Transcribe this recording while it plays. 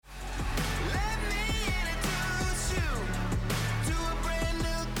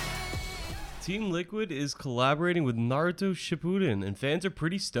Team Liquid is collaborating with Naruto Shippuden, and fans are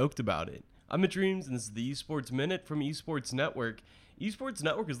pretty stoked about it. I'm at Dreams, and this is the Esports Minute from Esports Network. Esports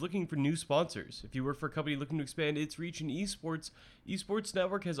Network is looking for new sponsors. If you work for a company looking to expand its reach in esports, Esports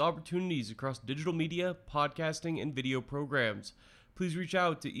Network has opportunities across digital media, podcasting, and video programs. Please reach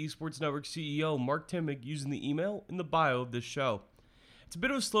out to Esports Network CEO Mark Timmick using the email in the bio of this show. It's a bit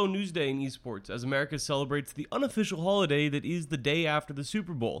of a slow news day in esports as America celebrates the unofficial holiday that is the day after the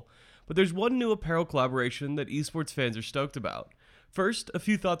Super Bowl. But there's one new apparel collaboration that esports fans are stoked about. First, a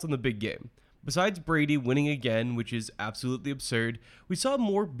few thoughts on the big game. Besides Brady winning again, which is absolutely absurd, we saw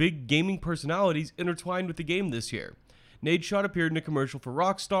more big gaming personalities intertwined with the game this year. Nadeshot appeared in a commercial for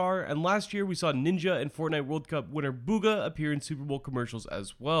Rockstar, and last year we saw Ninja and Fortnite World Cup winner Bugha appear in Super Bowl commercials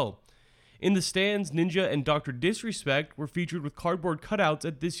as well. In the stands, Ninja and Dr. Disrespect were featured with cardboard cutouts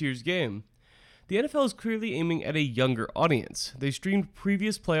at this year's game. The NFL is clearly aiming at a younger audience. They streamed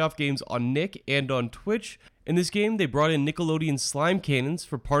previous playoff games on Nick and on Twitch. In this game, they brought in Nickelodeon slime cannons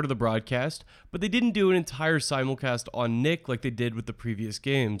for part of the broadcast, but they didn't do an entire simulcast on Nick like they did with the previous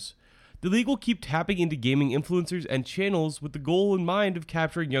games. The league will keep tapping into gaming influencers and channels with the goal in mind of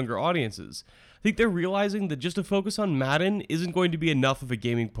capturing younger audiences. I think they're realizing that just a focus on Madden isn't going to be enough of a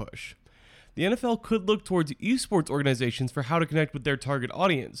gaming push. The NFL could look towards esports organizations for how to connect with their target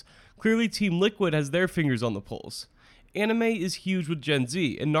audience. Clearly, Team Liquid has their fingers on the pulse. Anime is huge with Gen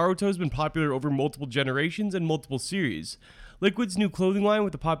Z, and Naruto has been popular over multiple generations and multiple series. Liquid's new clothing line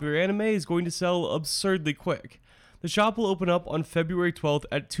with the popular anime is going to sell absurdly quick. The shop will open up on February 12th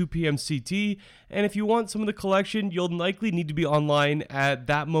at 2 p.m. CT, and if you want some of the collection, you'll likely need to be online at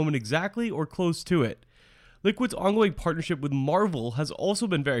that moment exactly or close to it. Liquid's ongoing partnership with Marvel has also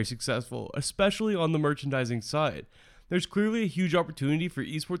been very successful, especially on the merchandising side. There's clearly a huge opportunity for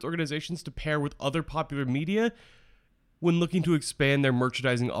esports organizations to pair with other popular media when looking to expand their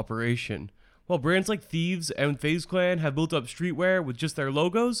merchandising operation. While brands like Thieves and FaZe Clan have built up streetwear with just their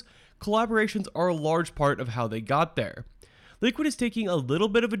logos, collaborations are a large part of how they got there. Liquid is taking a little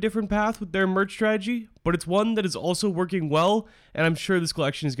bit of a different path with their merch strategy, but it's one that is also working well, and I'm sure this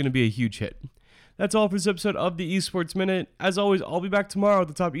collection is going to be a huge hit. That's all for this episode of the Esports Minute. As always, I'll be back tomorrow with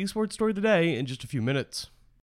the top esports story of the day in just a few minutes.